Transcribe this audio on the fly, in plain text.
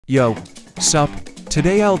Yo, sup,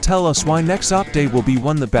 today I'll tell us why next update will be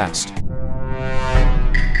one the best.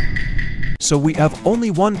 So we have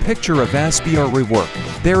only one picture of YBA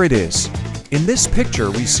rework. There it is. In this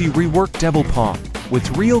picture we see reworked Devil Pong,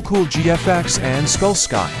 with real cool GFX and Skull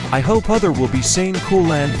Sky. I hope other will be same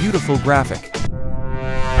cool and beautiful graphic.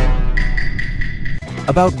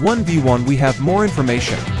 About 1v1 we have more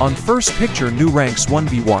information. On first picture new ranks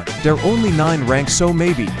 1v1. There are only 9 ranks, so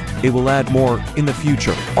maybe it will add more in the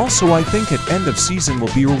future. Also I think at end of season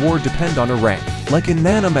will be reward depend on a rank, like in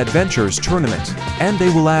Nanam Adventures tournament. And they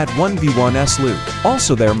will add 1v1's loot.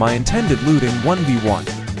 Also there my intended loot in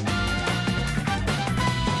 1v1.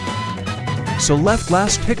 So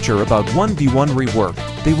last picture about 1v1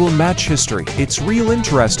 rework. They will match history. It's real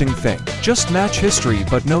interesting thing. Just match history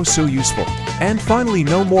but no so useful. And finally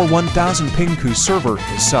no more 1000 pingku server,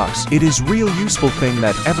 it sucks. It is real useful thing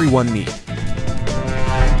that everyone need.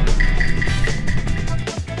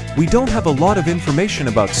 We don't have a lot of information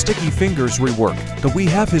about Sticky Fingers rework, but we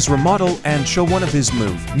have his remodel and show one of his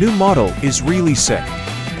move. New model is really sick.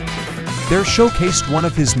 They're showcased one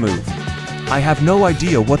of his move. I have no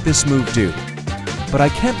idea what this move do. But I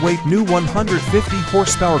can't wait new 150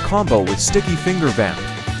 horsepower combo with Sticky Finger Vamp.